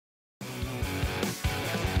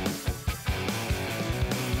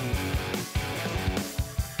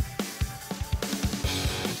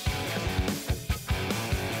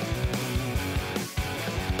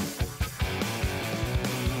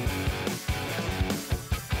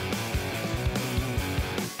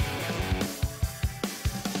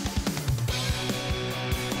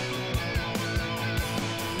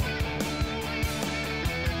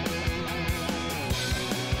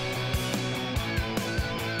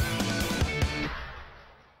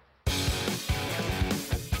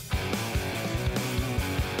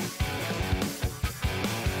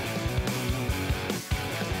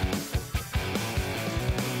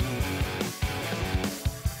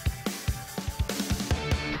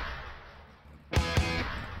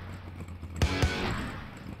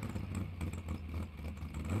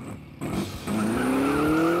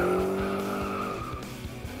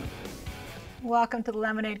Welcome to the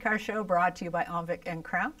Lemonade Car Show, brought to you by Omvic and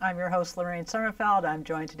Crown. I'm your host, Lorraine Sommerfeld. I'm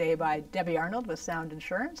joined today by Debbie Arnold with Sound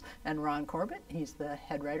Insurance and Ron Corbett. He's the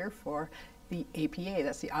head writer for the APA,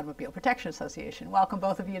 that's the Automobile Protection Association. Welcome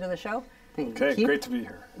both of you to the show. Thank you. Great to be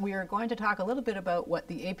here. We are going to talk a little bit about what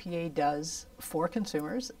the APA does for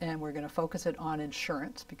consumers, and we're going to focus it on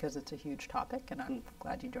insurance because it's a huge topic, and I'm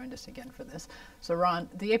glad you joined us again for this. So Ron,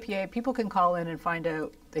 the APA, people can call in and find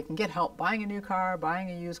out, they can get help buying a new car,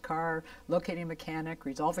 buying a used car, locating a mechanic,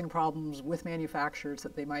 resolving problems with manufacturers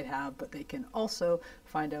that they might have, but they can also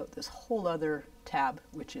find out this whole other tab,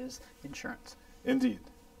 which is insurance. Indeed.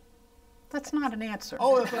 That's not an answer.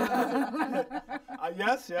 Oh,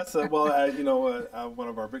 yes. One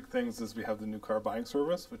of our big things is we have the new car buying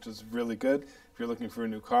service, which is really good. If you're looking for a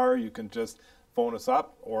new car, you can just phone us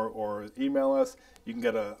up or email us. You can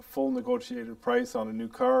get a full negotiated price on a new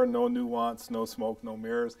car, no nuance, no smoke, no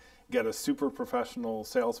mirrors. Get a super professional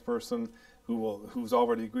salesperson who's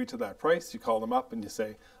already agreed to that price. You call them up and you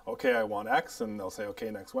say, okay, I want X, and they'll say, okay,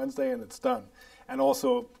 next Wednesday, and it's done. And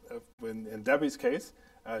also, in Debbie's case,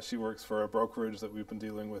 she works for a brokerage that we've been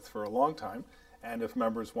dealing with for a long time, and if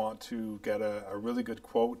members want to get a really good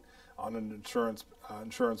quote on an insurance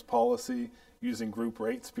policy using group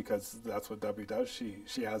rates, because that's what Debbie does,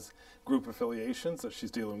 she has group affiliations that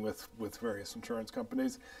she's dealing with various insurance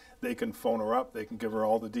companies. They can phone her up, they can give her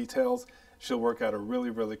all the details. She'll work at a really,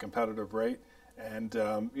 really competitive rate. And,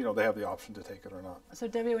 they have the option to take it or not. So,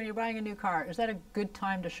 Debbie, when you're buying a new car, is that a good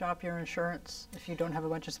time to shop your insurance if you don't have a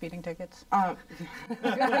bunch of speeding tickets? If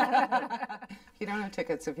you don't have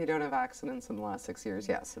tickets, if you don't have accidents in the last 6 years,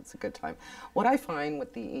 yes, it's a good time. What I find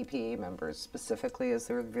with the APA members specifically is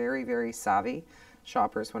they're very, very savvy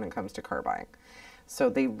shoppers when it comes to car buying. So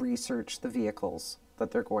they research the vehicles that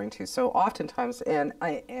they're going to. So oftentimes, and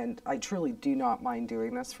I truly do not mind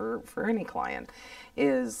doing this for any client,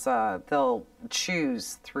 is they'll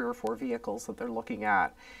choose 3 or 4 vehicles that they're looking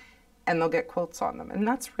at, and they'll get quotes on them. And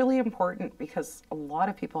that's really important because a lot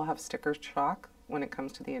of people have sticker shock when it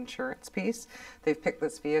comes to the insurance piece. They've picked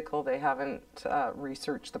this vehicle, they haven't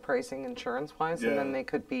researched the pricing insurance-wise, and then they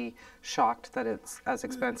could be shocked that it's as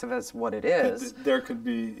expensive as what it is. There could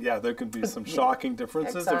be some shocking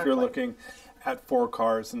differences. Exactly. If you're looking at 4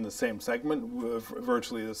 cars in the same segment with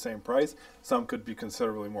virtually the same price, some could be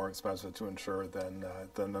considerably more expensive to insure than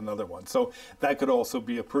another one. So that could also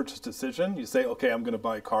be a purchase decision. You say, okay, I'm going to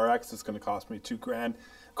buy car X, it's going to cost me $2,000.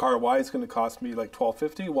 Car Y is going to cost me like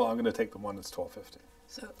 $1,250. Well, I'm going to take the one that's $1,250.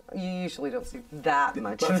 So you usually don't see that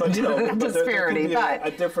much disparity, but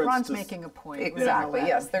a difference. Ron's making a point. Exactly.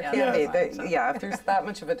 Yes, there can be. Fine, if there's that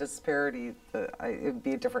much of a disparity, it would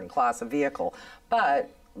be a different class of vehicle.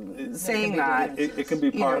 But saying that, it can be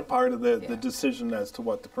part of the decision as to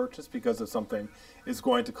what to purchase, because if something is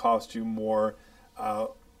going to cost you more,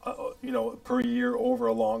 per year over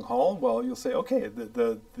a long haul, well, you'll say, okay,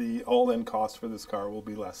 the all-in cost for this car will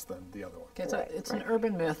be less than the other one. It's an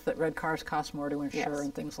urban myth that red cars cost more to insure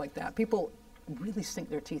and things like that. People really sink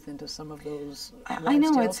their teeth into some of those. I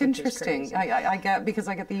know, it's interesting. I get, because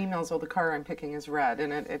I get the emails, the car I'm picking is red,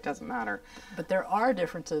 and it doesn't matter. But there are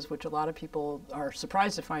differences, which a lot of people are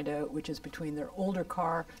surprised to find out, which is between their older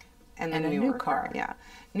car and a new car. Yeah,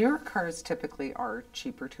 newer cars typically are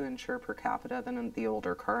cheaper to insure per capita than the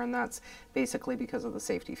older car, and that's basically because of the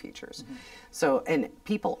safety features. So, and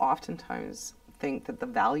people oftentimes think that the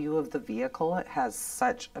value of the vehicle has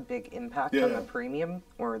such a big impact on the premium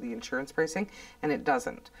or the insurance pricing, and it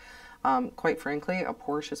doesn't. Quite frankly, a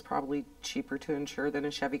Porsche is probably cheaper to insure than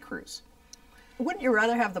a Chevy Cruze. Wouldn't you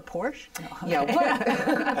rather have the Porsche? No.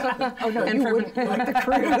 Yeah. Oh, no, you wouldn't like the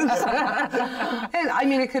Cruze. And, I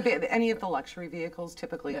mean, it could be any of the luxury vehicles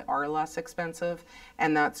typically are less expensive,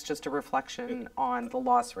 and that's just a reflection on the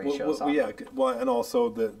loss ratios. And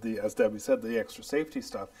also, as Debbie said, the extra safety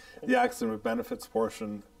stuff, the accident with benefits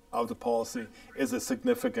portion of the policy is a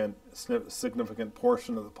significant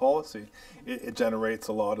portion of the policy. It generates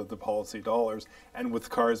a lot of the policy dollars, and with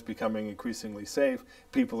cars becoming increasingly safe,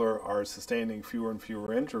 people are sustaining fewer and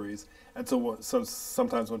fewer injuries. And so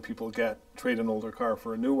sometimes when people trade an older car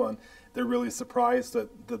for a new one, they're really surprised that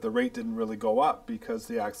the rate didn't really go up because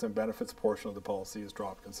the accident benefits portion of the policy has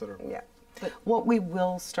dropped considerably. Yeah. But what we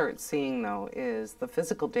will start seeing, though, is the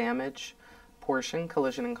physical damage portion,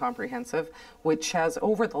 collision and comprehensive, which has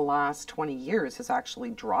over the last 20 years has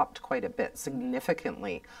actually dropped quite a bit,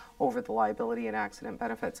 significantly over the liability and accident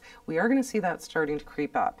benefits. We are going to see that starting to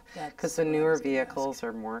creep up because the newer vehicles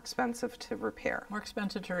are more expensive to repair. More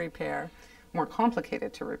expensive to repair. more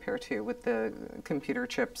complicated to repair too, with the computer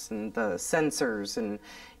chips and the sensors and,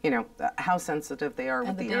 you know, how sensitive they are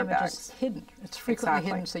with the damage airbags. is hidden. It's frequently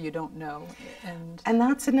hidden, so you don't know. And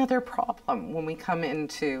that's another problem when we come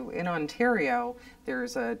into, in Ontario,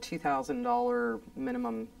 there's a $2,000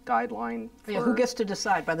 minimum guideline. Yeah, who gets to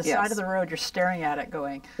decide? By the Yes. side of the road, you're staring at it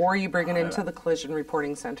going. Or you bring it into the collision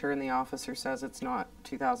reporting center and the officer says it's not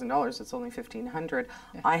 $2,000, it's only $1,500.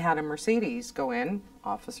 Yeah. I had a Mercedes go in,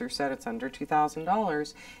 officer said it's under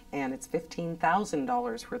 $2,000, and it's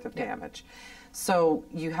 $15,000 worth of damage. So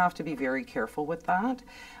you have to be very careful with that.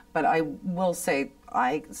 But I will say,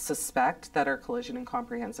 I suspect that our collision and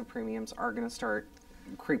comprehensive premiums are going to start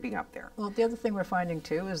creeping up there. Well, the other thing we're finding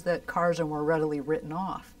too is that cars are more readily written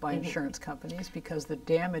off by insurance companies because the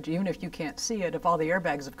damage, even if you can't see it, if all the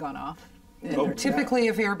airbags have gone off, Typically,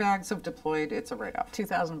 if airbags have deployed, it's a write-off.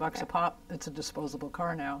 $2,000 a pop, it's a disposable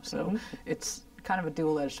car now. So it's kind of a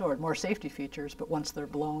dual-edged sword. More safety features, but once they're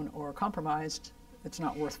blown or compromised, it's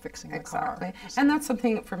not worth fixing the car. And that's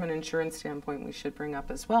something from an insurance standpoint we should bring up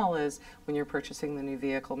as well, is when you're purchasing the new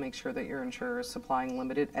vehicle, make sure that your insurer is supplying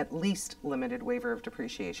at least limited waiver of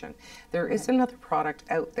depreciation. There is another product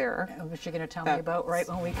out there. Which you're going to tell me about right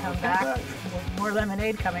when we come back. More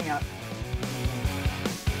lemonade coming up.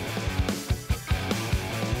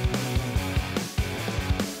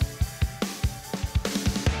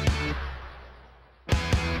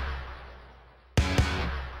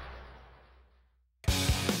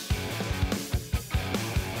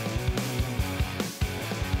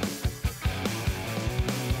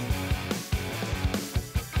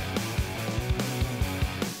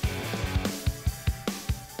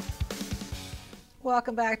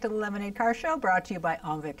 Welcome back to the Lemonade Car Show, brought to you by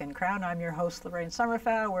Omvik and Crown. I'm your host, Lorraine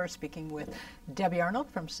Sommerfeld. We're speaking with Debbie Arnold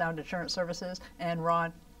from Sound Insurance Services and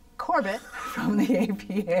Ron Corbett from the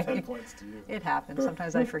APA. 10 points to you. It happens.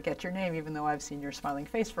 Sometimes I forget your name, even though I've seen your smiling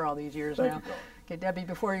face for all these years now. Okay, Debbie,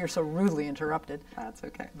 before you're so rudely interrupted. That's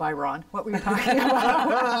okay. By Ron. What were you talking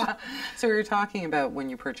about? So we were talking about when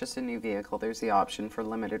you purchase a new vehicle, there's the option for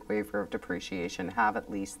limited waiver of depreciation. Have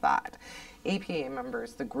at least that. APA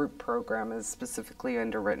members, the group program is specifically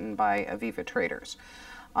underwritten by Aviva Traders.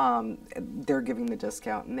 They're giving the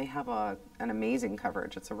discount, and they have an amazing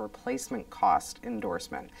coverage. It's a replacement cost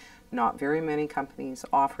endorsement. Not very many companies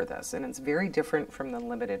offer this, and it's very different from the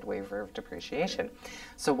limited waiver of depreciation.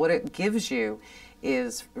 So what it gives you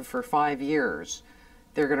is, for 5 years,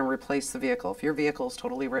 they're going to replace the vehicle. If your vehicle is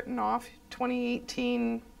totally written off,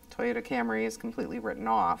 2018 Toyota Camry is completely written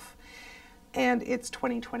off, and it's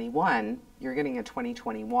 2021, you're getting a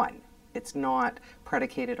 2021. It's not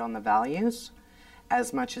predicated on the values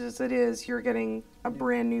as much as it is you're getting a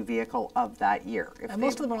brand new vehicle of that year. And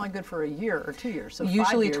most of them are only good for a year or 2 years. So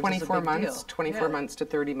usually 5 years 24 is a big months, deal. 24 months to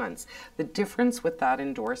 30 months. The difference with that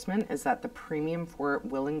endorsement is that the premium for it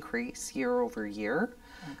will increase year over year.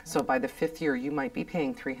 Okay. So by the 5th year, you might be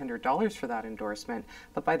paying $300 for that endorsement,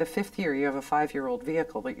 but by the 5th year, you have a 5-year-old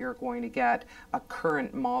vehicle that you're going to get a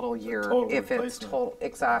current model year if it's total.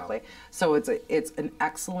 Exactly. Wow. So it's an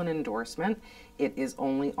excellent endorsement. It is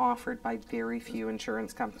only offered by very few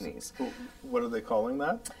insurance companies. What are they calling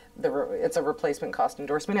that? It's a replacement cost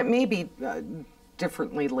endorsement. It may be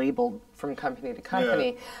differently labeled from company to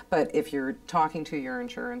company, but if you're talking to your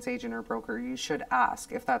insurance agent or broker, you should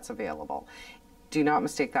ask if that's available. Do not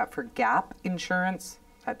mistake that for gap insurance.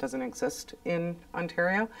 That doesn't exist in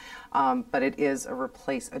Ontario, but it is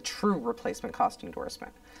a true replacement cost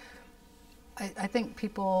endorsement. I think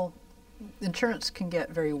insurance can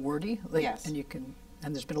get very wordy, yes. and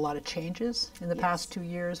there's been a lot of changes in the past 2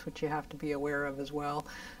 years, which you have to be aware of as well.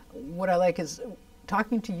 What I like is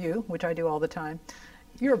talking to you, which I do all the time.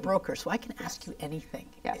 You're a broker, so I can ask you anything.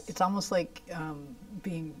 Yes. It's almost like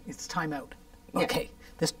it's time out. Okay,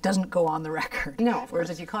 this doesn't go on the record. No. Whereas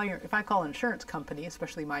if I call an insurance company,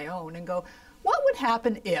 especially my own, and go, what would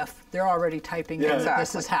happen if they're already typing in that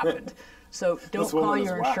this has happened? So don't call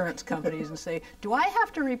your insurance companies and say, do I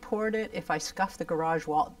have to report it if I scuff the garage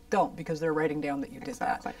wall? Don't, because they're writing down that you did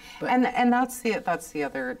that. But and that's the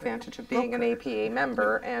other advantage of being an APA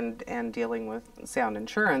member and dealing with Sound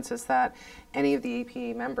Insurance, is that any of the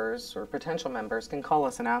APA members or potential members can call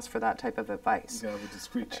us and ask for that type of advice. You have a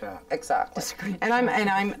discreet chat. Exactly.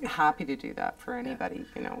 I'm happy to do that for anybody,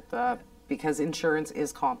 because insurance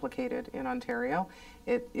is complicated in Ontario.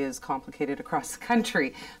 It is complicated across the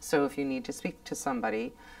country. So if you need to speak to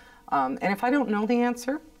somebody, and if I don't know the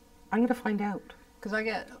answer, I'm going to find out. Because I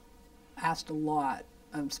get asked a lot,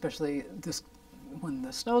 especially when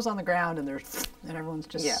the snow's on the ground and everyone's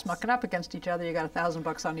just smucking up against each other. You got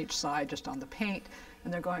 $1,000 on each side just on the paint,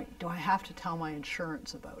 and they're going, "Do I have to tell my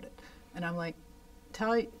insurance about it?" And I'm like,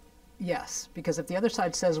 "Tell Yes, because if the other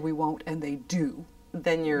side says we won't and they do,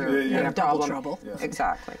 then you're in a double problem. trouble. Yeah.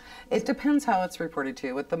 Exactly. It depends how it's reported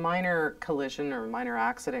to. With the minor collision or minor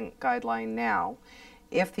accident guideline now,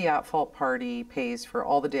 if the at-fault party pays for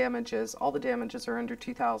all the damages are under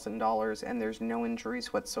 $2,000 and there's no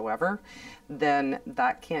injuries whatsoever, then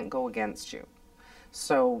that can't go against you.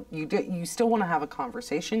 So you still want to have a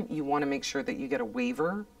conversation. You want to make sure that you get a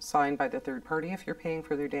waiver signed by the third party if you're paying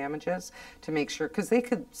for their damages to make sure, because they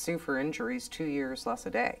could sue for injuries 2 years less a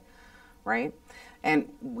day, right? And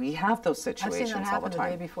we have those I've situations seen that all the happen the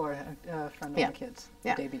time. day before, from Yeah. the kids,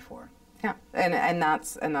 Yeah. the day before. Yeah, and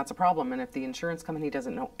that's a problem. And if the insurance company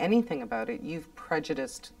doesn't know anything about it, you've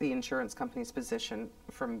prejudiced the insurance company's position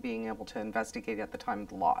from being able to investigate at the time of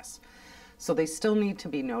the loss. So they still need to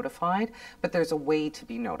be notified, but there's a way to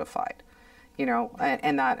be notified, you know,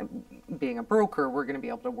 and that being a broker, we're going to be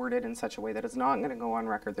able to word it in such a way that it's not going to go on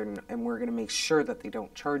record, and we're going to make sure that they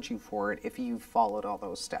don't charge you for it if you've followed all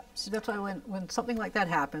those steps. That's why when something like that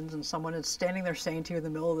happens and someone is standing there saying to you in the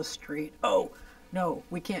middle of the street, oh, no,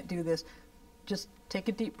 we can't do this, just take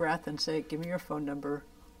a deep breath and say, give me your phone number,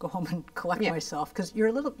 go home and collect myself, because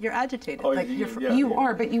you're agitated. Oh, like You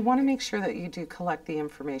are, but you want to make sure that you do collect the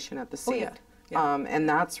information at the scene. yeah. Yeah. And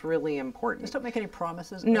that's really important. Just don't make any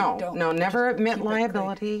promises. No, Don't. no, never Just admit keep it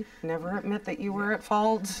liability. Never admit that you were at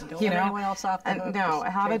fault. Don't you let know, anyone else off the and hook. no,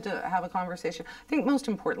 Just have a conversation. I think most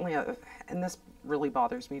importantly, and this really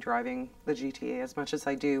bothers me driving the GTA as much as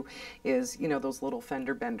I do, is those little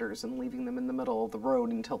fender benders and leaving them in the middle of the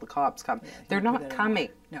road until the cops come. They're don't do not that coming.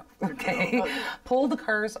 No. Okay, pull the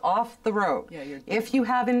cars off the road. Yeah, if you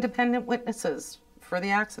have independent witnesses for the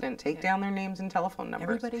accident, take down their names and telephone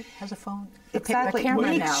numbers. Everybody has a phone. Exactly. A camera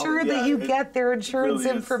Make now. sure that you get their insurance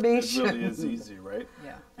information. It really is easy, right?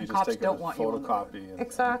 Yeah. You And just cops take don't a want you on the road. photocopy.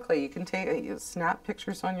 Exactly. You can snap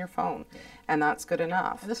pictures on your phone, and that's good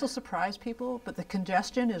enough. And this will surprise people, but the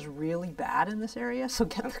congestion is really bad in this area, so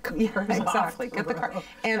get the cars Exactly. off Get the car. road.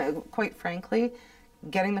 And quite frankly,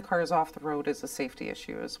 getting the cars off the road is a safety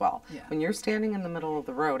issue as well. Yeah. When you're standing in the middle of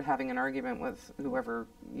the road having an argument with whoever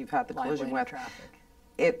you've had the Live collision lane with, traffic.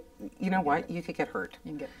 you know what? You could get hurt.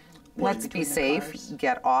 You can get Let's be between the safe, cars.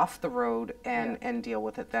 get off the road, and deal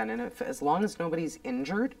with it then. And as long as nobody's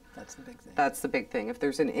injured, That's the big thing. that's the big thing. If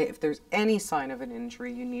there's any sign of an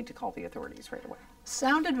injury, you need to call the authorities right away.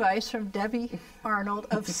 Sound advice from Debbie Arnold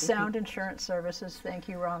of Sound Insurance Services. Thank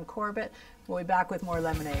you, Ron Corbett. We'll be back with more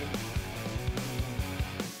Lemonade.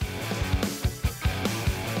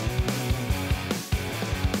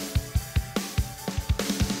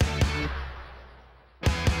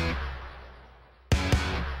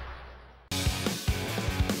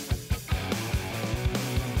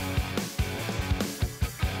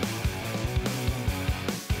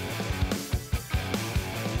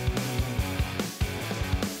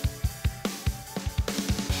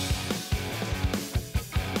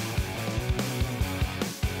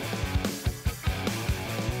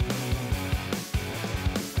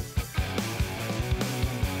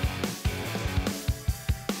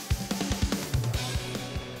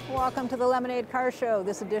 Welcome to the Lemonade Car Show.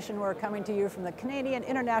 This edition we're coming to you from the Canadian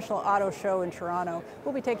International Auto Show in Toronto.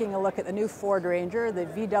 We'll be taking a look at the new Ford Ranger, the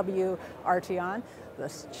VW Arteon,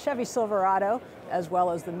 the Chevy Silverado, as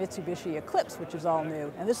well as the Mitsubishi Eclipse, which is all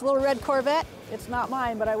new. And this little red Corvette, it's not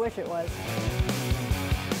mine, but I wish it was.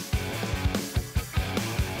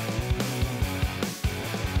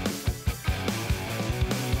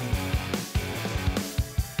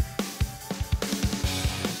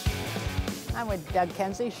 I'm with Doug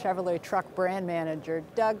Kenzie, Chevrolet Truck Brand Manager.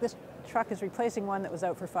 Doug, this truck is replacing one that was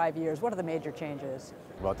out for 5 years. What are the major changes?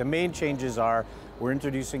 Well, the main changes are we're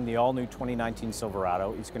introducing the all-new 2019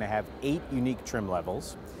 Silverado. It's going to have 8 unique trim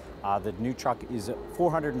levels. The new truck is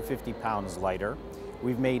 450 pounds lighter.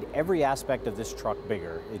 We've made every aspect of this truck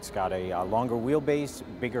bigger. It's got a longer wheelbase,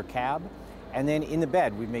 bigger cab, and then in the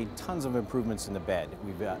bed, we've made tons of improvements in the bed.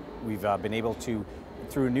 We've been able to,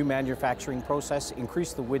 through a new manufacturing process,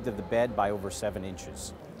 increase the width of the bed by over 7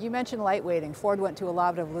 inches. You mentioned lightweighting. Ford went to a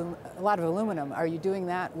lot of aluminum. Are you doing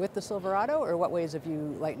that with the Silverado, or what ways have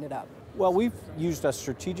you lightened it up? Well, we've used a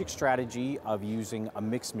strategic strategy of using a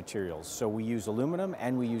mixed materials. So we use aluminum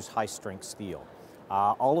and we use high-strength steel.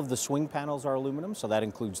 All of the swing panels are aluminum, so that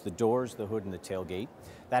includes the doors, the hood, and the tailgate.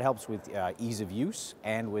 That helps with ease of use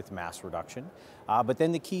and with mass reduction. But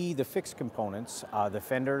then the fixed components, the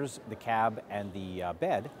fenders, the cab, and the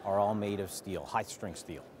bed are all made of steel, high-strength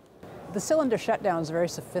steel. The cylinder shutdown is a very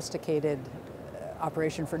sophisticated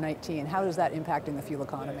operation for 19. How is that impacting the fuel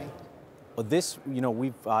economy? Well, this,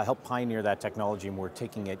 we've helped pioneer that technology, and we're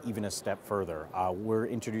taking it even a step further. We're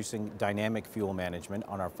introducing dynamic fuel management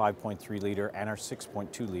on our 5.3 liter and our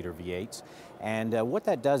 6.2 liter V8s. And what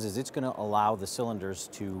that does is it's going to allow the cylinders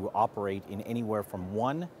to operate in anywhere from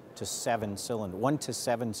 1 to 7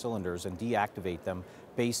 cylinders and deactivate them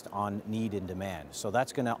based on need and demand. So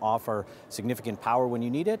that's going to offer significant power when you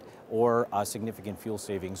need it, or significant fuel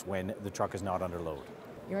savings when the truck is not under load.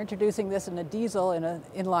 You're introducing this in a diesel in an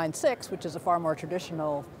inline 6, which is a far more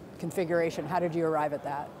traditional configuration. How did you arrive at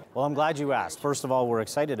that? Well, I'm glad you asked. First of all, we're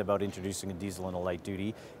excited about introducing a diesel in a light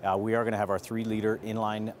duty. We are going to have our 3-liter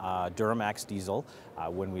inline Duramax diesel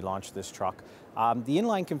when we launch this truck. The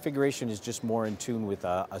inline configuration is just more in tune with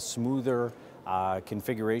a smoother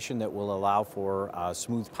configuration that will allow for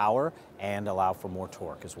smooth power and allow for more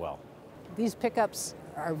torque as well. These pickups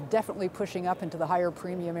are definitely pushing up into the higher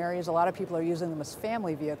premium areas. A lot of people are using them as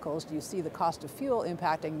family vehicles. Do you see the cost of fuel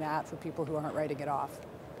impacting that for people who aren't writing it off?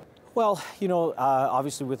 Well,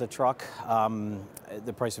 obviously with a truck,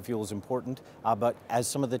 the price of fuel is important, but as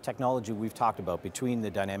some of the technology we've talked about, between the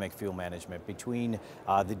dynamic fuel management, between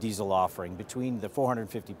the diesel offering, between the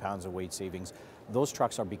 450 pounds of weight savings, those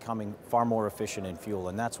trucks are becoming far more efficient in fuel,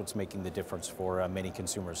 and that's what's making the difference for many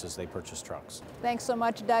consumers as they purchase trucks. Thanks so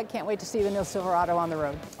much, Doug. Can't wait to see the new Silverado on the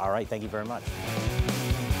road. All right, thank you very much.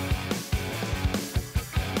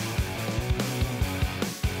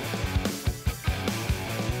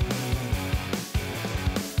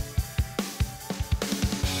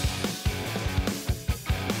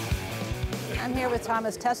 I'm here with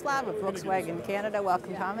Thomas Tetzlaff of Volkswagen Canada.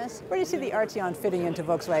 Welcome, Thomas. Where do you see the Arteon fitting into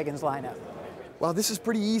Volkswagen's lineup? Well, this is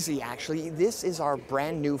pretty easy, actually. This is our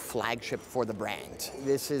brand new flagship for the brand.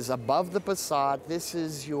 This is above the Passat. This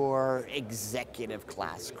is your executive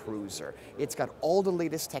class cruiser. It's got all the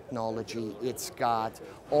latest technology. It's got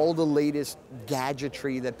all the latest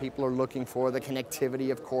gadgetry that people are looking for, the connectivity,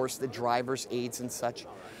 of course, the driver's aids and such.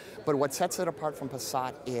 But what sets it apart from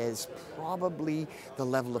Passat is probably the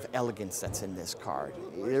level of elegance that's in this car.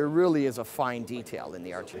 There really is a fine detail in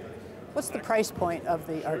the Arteon. What's the price point of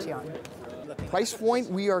the Arteon? Price point,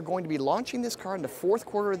 we are going to be launching this car in the fourth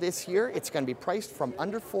quarter of this year. It's going to be priced from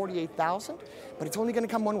under $48,000, but it's only going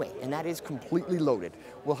to come one way, and that is completely loaded.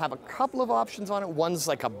 We'll have a couple of options on it. One's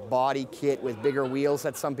like a body kit with bigger wheels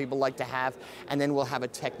that some people like to have, and then we'll have a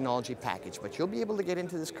technology package. But you'll be able to get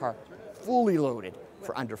into this car fully loaded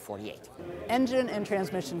for under $48,000. Engine and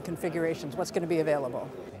transmission configurations, what's going to be available?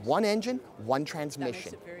 One engine, one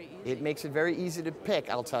transmission. It makes it very easy to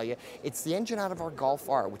pick, I'll tell you. It's the engine out of our Golf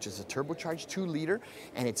R, which is a turbocharged 2-liter,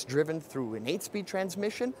 and it's driven through an 8-speed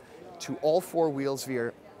transmission to all 4 wheels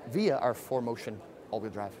via our 4Motion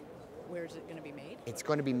all-wheel drive. Where is it going to be made? It's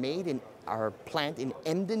going to be made in our plant in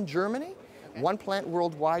Emden, Germany. Okay. One plant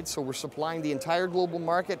worldwide, so we're supplying the entire global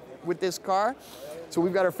market with this car. So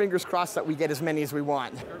we've got our fingers crossed that we get as many as we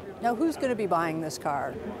want. Now, who's going to be buying this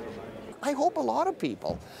car? I hope a lot of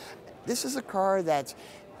people. This is a car that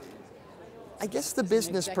I guess the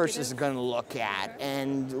business person is going to look at,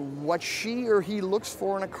 and what she or he looks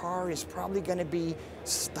for in a car is probably going to be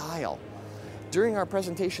style. During our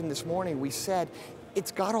presentation this morning, we said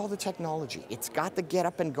it's got all the technology. It's got the get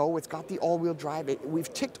up and go. It's got the all-wheel drive.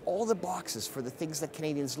 We've ticked all the boxes for the things that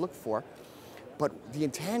Canadians look for, but the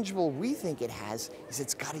intangible we think it has is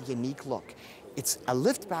it's got a unique look. It's a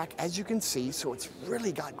liftback, as you can see, so it's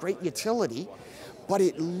really got great utility, but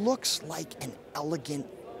it looks like an elegant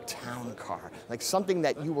town car, like something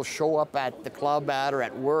that you will show up at the club at or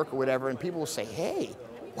at work or whatever, and people will say, hey,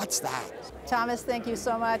 what's that? Thomas, thank you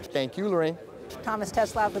so much. Thank you, Lorraine. Thomas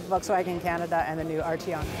Tetzlaff with Volkswagen Canada and the new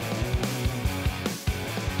Arteon.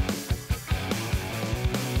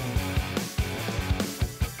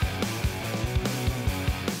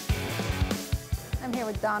 I'm here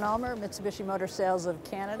with Don Ulmer, Mitsubishi Motor Sales of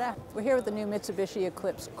Canada. We're here with the new Mitsubishi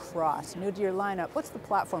Eclipse Cross, new to your lineup. What's the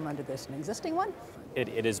platform under this, an existing one?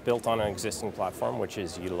 It is built on an existing platform, which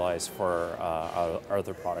is utilized for our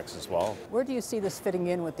other products as well. Where do you see this fitting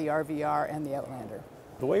in with the RVR and the Outlander?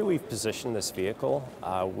 The way we've positioned this vehicle,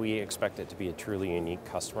 we expect it to be a truly unique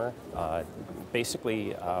customer.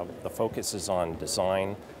 Basically, the focus is on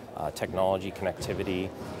design, technology, connectivity,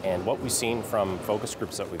 and what we've seen from focus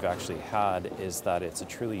groups that we've actually had is that it's a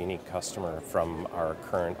truly unique customer from our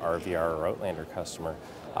current RVR or Outlander customer.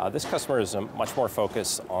 This customer is much more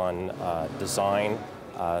focused on design,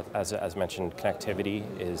 as mentioned, connectivity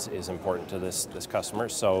is important to this customer.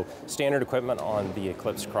 So standard equipment on the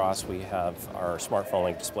Eclipse Cross, we have our smartphone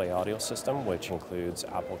link display audio system, which includes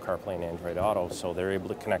Apple CarPlay and Android Auto. So they're able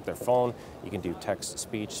to connect their phone. You can do text to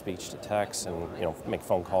speech, speech to text, and make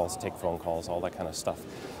phone calls, take phone calls, all that kind of stuff.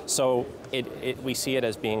 So we see it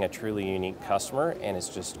as being a truly unique customer, and it's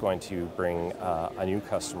just going to bring a new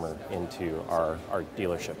customer into our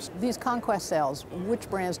dealerships. These conquest sales, which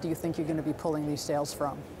brands do you think you're going to be pulling these sales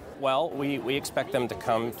from? Well, we expect them to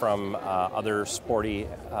come from other sporty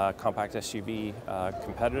compact SUV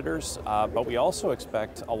competitors, but we also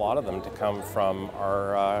expect a lot of them to come from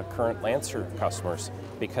our current Lancer customers,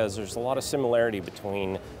 because there's a lot of similarity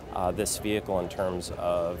between this vehicle in terms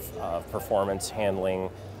of performance, handling,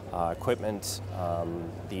 equipment,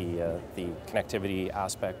 the connectivity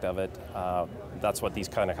aspect of it. That's what these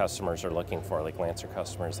kind of customers are looking for, like Lancer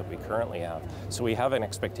customers that we currently have. So we have an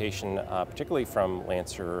expectation, particularly from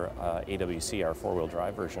Lancer AWC, our four-wheel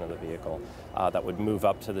drive version of the vehicle, that would move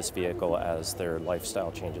up to this vehicle as their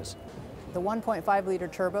lifestyle changes. The 1.5 liter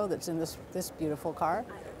turbo that's in this beautiful car,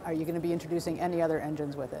 are you going to be introducing any other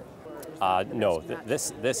engines with it? No,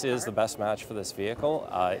 this is the best match for this vehicle.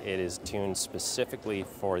 It is tuned specifically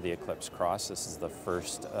for the Eclipse Cross. This is the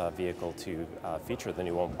first vehicle to feature the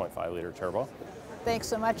new 1.5 liter turbo. Thanks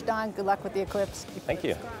so much, Don. Good luck with the Eclipse. Thank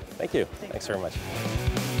you. Thank you. Thanks very much.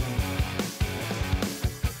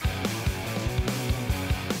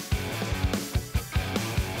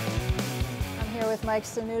 I'm here with Mike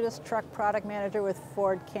Sinuita, Truck Product Manager with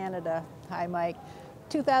Ford Canada. Hi, Mike.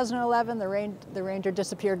 2011, the Ranger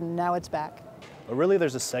disappeared and now it's back. Well, really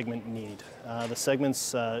there's a segment need. The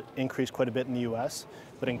segments increased quite a bit in the US,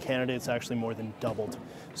 but in Canada it's actually more than doubled.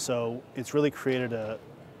 So it's really created a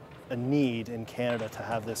need in Canada to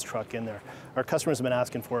have this truck in there. Our customers have been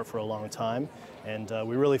asking for it for a long time, and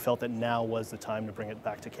we really felt that now was the time to bring it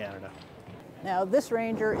back to Canada. Now this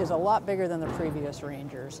Ranger is a lot bigger than the previous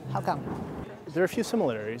Rangers. How come? There are a few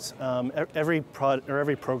similarities. Every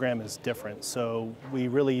program is different, so we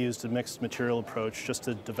really used a mixed material approach just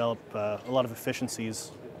to develop a lot of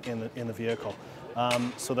efficiencies in the vehicle.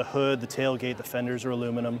 So the hood, the tailgate, the fenders are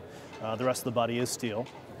aluminum. The rest of the body is steel.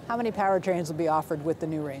 How many powertrains will be offered with the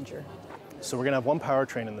new Ranger? So we're going to have one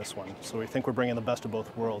powertrain in this one. So we think we're bringing the best of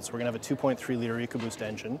both worlds. We're going to have a 2.3 liter EcoBoost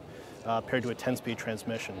engine paired to a 10-speed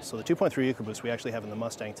transmission. So the 2.3 EcoBoost we actually have in the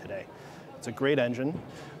Mustang today. It's a great engine.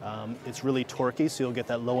 It's really torquey, so you'll get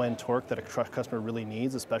that low-end torque that a truck customer really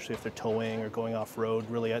needs, especially if they're towing or going off-road,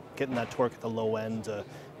 really getting that torque at the low end to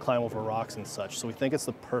climb over rocks and such. So we think it's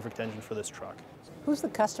the perfect engine for this truck. Who's the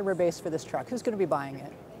customer base for this truck? Who's going to be buying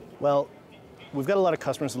it? Well, we've got a lot of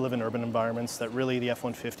customers that live in urban environments that really the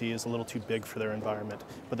F-150 is a little too big for their environment,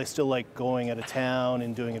 but they still like going out of town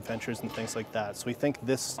and doing adventures and things like that. So we think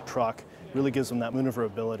this truck really gives them that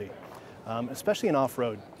maneuverability. Especially in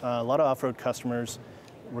off-road. A lot of off-road customers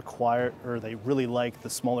they really like the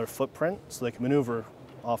smaller footprint, so they can maneuver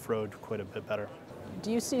off-road quite a bit better.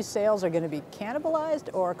 Do you see sales are going to be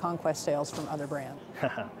cannibalized or conquest sales from other brands?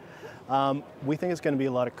 We think it's going to be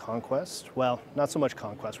a lot of conquest. Well, not so much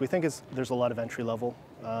conquest. We think there's a lot of entry-level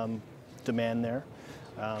demand there.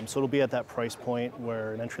 So it'll be at that price point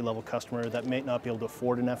where an entry-level customer that may not be able to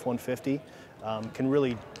afford an F-150 can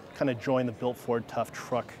really kind of join the Built Ford Tough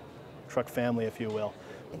truck family, if you will.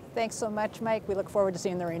 Thanks so much, Mike. We look forward to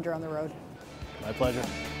seeing the Ranger on the road. My pleasure.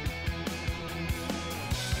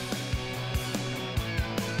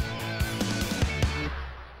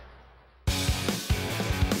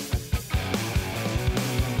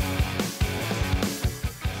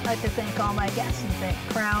 I'd like to thank all my guests and thank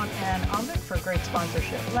Crown and Ulmer for great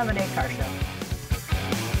sponsorship. Lemonade Car Show.